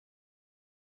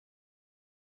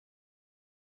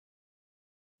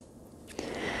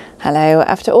Hello.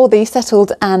 After all the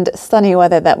settled and sunny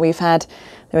weather that we've had,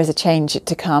 there is a change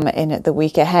to come in the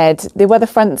week ahead. The weather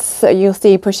fronts you'll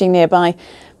see pushing nearby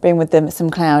bring with them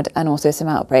some cloud and also some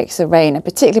outbreaks of rain. And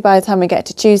particularly by the time we get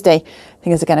to Tuesday,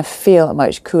 things are going to feel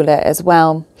much cooler as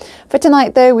well. For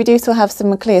tonight though, we do still have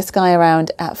some clear sky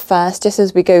around at first. Just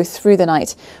as we go through the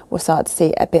night, we'll start to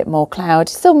see a bit more cloud.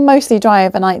 Still mostly dry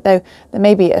overnight though. There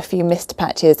may be a few mist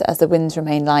patches as the winds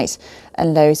remain light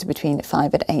and lows between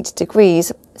 5 and 8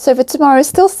 degrees. So for tomorrow,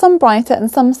 still some brighter and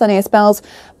some sunnier spells,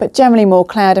 but generally more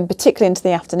cloud, and particularly into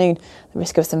the afternoon, the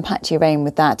risk of some patchy rain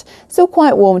with that. Still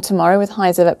quite warm tomorrow with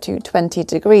highs of up to 20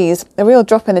 degrees. The real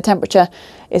drop in the temperature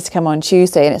is to come on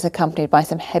Tuesday, and it's accompanied by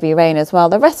some heavy rain as well.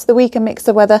 The rest of the week, a mix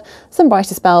of weather, some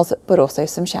brighter spells, but also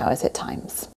some showers at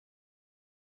times.